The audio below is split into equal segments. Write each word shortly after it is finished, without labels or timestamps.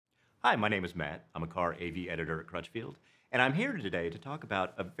Hi, my name is Matt. I'm a car AV editor at Crutchfield, and I'm here today to talk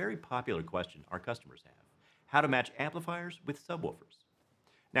about a very popular question our customers have: how to match amplifiers with subwoofers.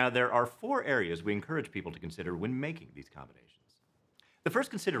 Now, there are four areas we encourage people to consider when making these combinations. The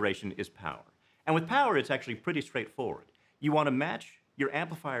first consideration is power, and with power, it's actually pretty straightforward. You want to match your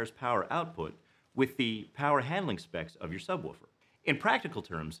amplifier's power output with the power handling specs of your subwoofer. In practical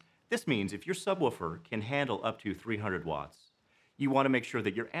terms, this means if your subwoofer can handle up to 300 watts, you want to make sure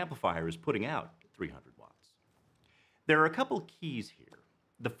that your amplifier is putting out 300 watts. There are a couple keys here.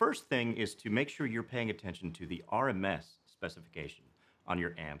 The first thing is to make sure you're paying attention to the RMS specification on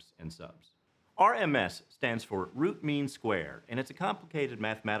your amps and subs. RMS stands for root mean square, and it's a complicated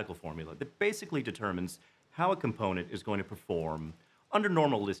mathematical formula that basically determines how a component is going to perform under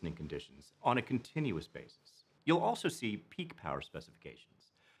normal listening conditions on a continuous basis. You'll also see peak power specifications,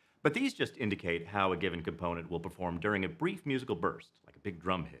 but these just indicate how a given component will perform during a brief musical burst, like a big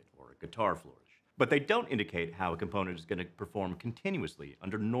drum hit or a guitar flourish. But they don't indicate how a component is going to perform continuously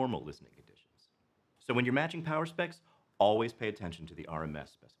under normal listening conditions. So when you're matching power specs, always pay attention to the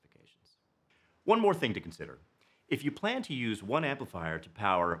RMS specifications. One more thing to consider. If you plan to use one amplifier to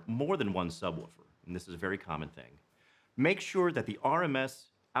power more than one subwoofer, and this is a very common thing, make sure that the RMS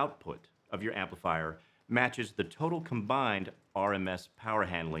output of your amplifier matches the total combined RMS power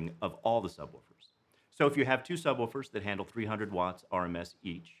handling of all the subwoofers. So if you have two subwoofers that handle 300 watts RMS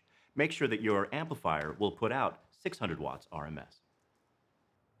each, make sure that your amplifier will put out 600 watts RMS.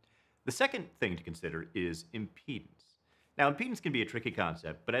 The second thing to consider is impedance. Now, impedance can be a tricky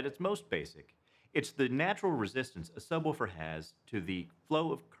concept, but at its most basic, it's the natural resistance a subwoofer has to the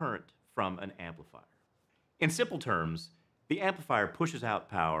flow of current from an amplifier. In simple terms, the amplifier pushes out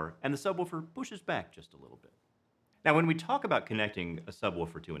power and the subwoofer pushes back just a little bit. Now, when we talk about connecting a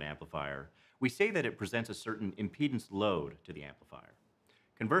subwoofer to an amplifier, we say that it presents a certain impedance load to the amplifier.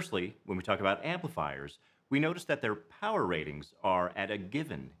 Conversely, when we talk about amplifiers, we notice that their power ratings are at a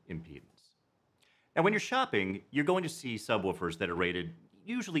given impedance. Now, when you're shopping, you're going to see subwoofers that are rated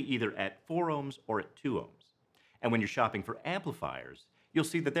usually either at 4 ohms or at 2 ohms. And when you're shopping for amplifiers, you'll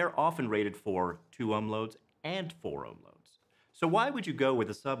see that they're often rated for 2 ohm loads and 4 ohm loads. So why would you go with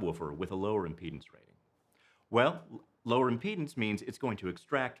a subwoofer with a lower impedance rating? Well, lower impedance means it's going to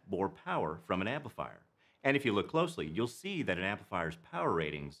extract more power from an amplifier. And if you look closely, you'll see that an amplifier's power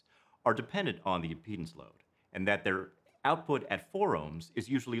ratings are dependent on the impedance load, and that their output at 4 ohms is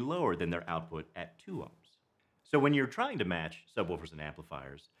usually lower than their output at 2 ohms. So when you're trying to match subwoofers and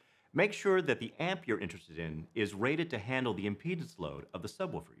amplifiers, make sure that the amp you're interested in is rated to handle the impedance load of the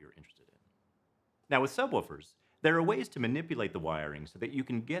subwoofer you're interested in. Now, with subwoofers, there are ways to manipulate the wiring so that you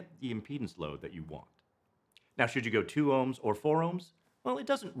can get the impedance load that you want. Now, should you go 2 ohms or 4 ohms? Well, it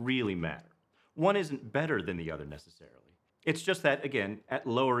doesn't really matter. One isn't better than the other necessarily. It's just that, again, at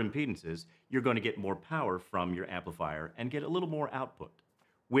lower impedances, you're going to get more power from your amplifier and get a little more output.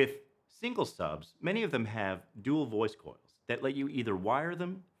 With single subs, many of them have dual voice coils that let you either wire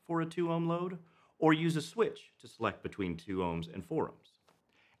them for a 2 ohm load or use a switch to select between 2 ohms and 4 ohms.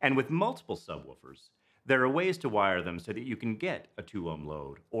 And with multiple subwoofers, there are ways to wire them so that you can get a 2 ohm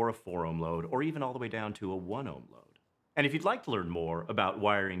load or a 4 ohm load or even all the way down to a 1 ohm load. And if you'd like to learn more about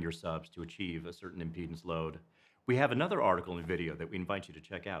wiring your subs to achieve a certain impedance load, we have another article and video that we invite you to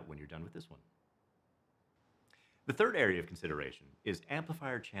check out when you're done with this one. The third area of consideration is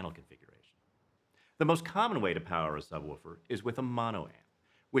amplifier channel configuration. The most common way to power a subwoofer is with a mono amp,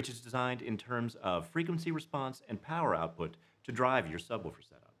 which is designed in terms of frequency response and power output to drive your subwoofer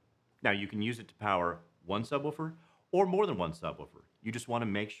setup. Now, you can use it to power one subwoofer or more than one subwoofer. You just want to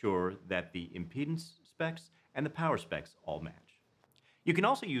make sure that the impedance specs and the power specs all match. You can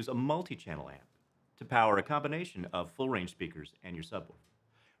also use a multi-channel amp to power a combination of full-range speakers and your subwoofer.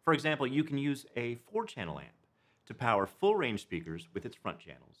 For example, you can use a 4-channel amp to power full-range speakers with its front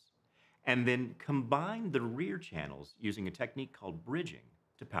channels, and then combine the rear channels using a technique called bridging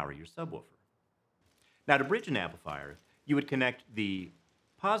to power your subwoofer. Now, to bridge an amplifier, you would connect the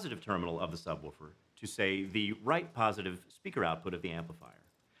positive terminal of the subwoofer to, say, the right positive speaker output of the amplifier.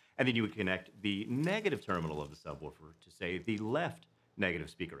 And then you would connect the negative terminal of the subwoofer to, say, the left negative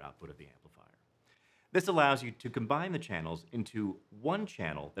speaker output of the amplifier. This allows you to combine the channels into one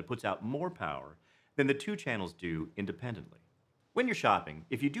channel that puts out more power than the two channels do independently. When you're shopping,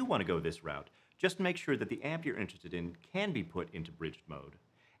 if you do want to go this route, just make sure that the amp you're interested in can be put into bridged mode,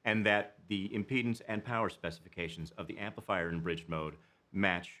 and that the impedance and power specifications of the amplifier in bridged mode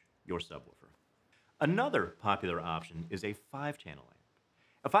match your subwoofer. Another popular option is a 5-channel amp.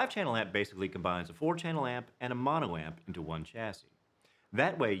 A 5-channel amp basically combines a 4-channel amp and a mono amp into one chassis.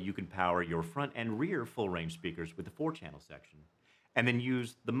 That way you can power your front and rear full-range speakers with the 4-channel section, and then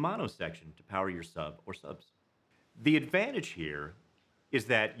use the mono section to power your sub or subs. The advantage here is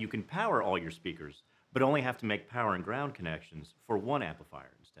that you can power all your speakers, but only have to make power and ground connections for one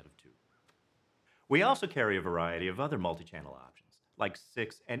amplifier instead of two. We also carry a variety of other multi-channel options, like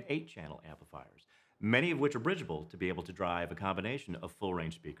 6 and 8 channel amplifiers, many of which are bridgeable to be able to drive a combination of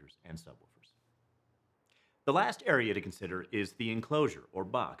full-range speakers and subwoofers. The last area to consider is the enclosure or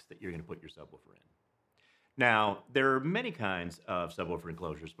box that you're going to put your subwoofer in. Now, there are many kinds of subwoofer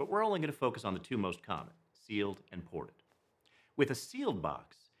enclosures, but we're only going to focus on the two most common, sealed and ported. With a sealed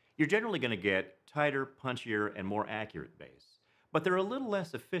box, you're generally going to get tighter, punchier, and more accurate bass, but they're a little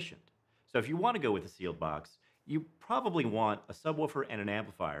less efficient. So if you want to go with a sealed box, you probably want a subwoofer and an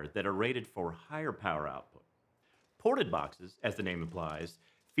amplifier that are rated for higher power output. Ported boxes, as the name implies,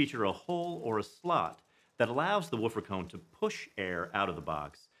 feature a hole or a slot that allows the woofer cone to push air out of the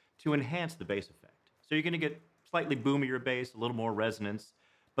box to enhance the bass effect. So you're going to get slightly boomier bass, a little more resonance,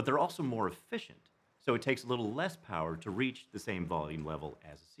 but they're also more efficient. So it takes a little less power to reach the same volume level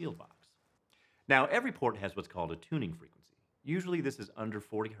as a sealed box. Now, every port has what's called a tuning frequency. Usually this is under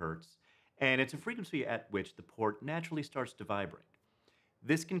 40 hertz, and it's a frequency at which the port naturally starts to vibrate.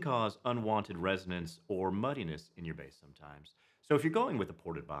 This can cause unwanted resonance or muddiness in your bass sometimes. So if you're going with a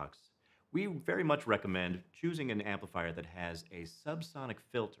ported box, we very much recommend choosing an amplifier that has a subsonic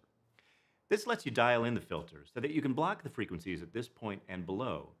filter. This lets you dial in the filter so that you can block the frequencies at this point and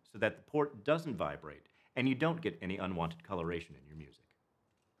below so that the port doesn't vibrate and you don't get any unwanted coloration in your music.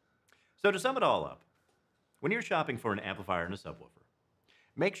 So to sum it all up, when you're shopping for an amplifier and a subwoofer,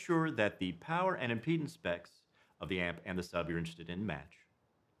 make sure that the power and impedance specs of the amp and the sub you're interested in match.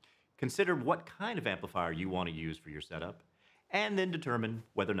 Consider what kind of amplifier you want to use for your setup, and then determine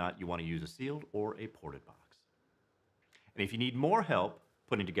whether or not you want to use a sealed or a ported box. And if you need more help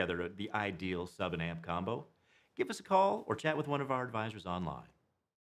putting together the ideal sub and amp combo, give us a call or chat with one of our advisors online.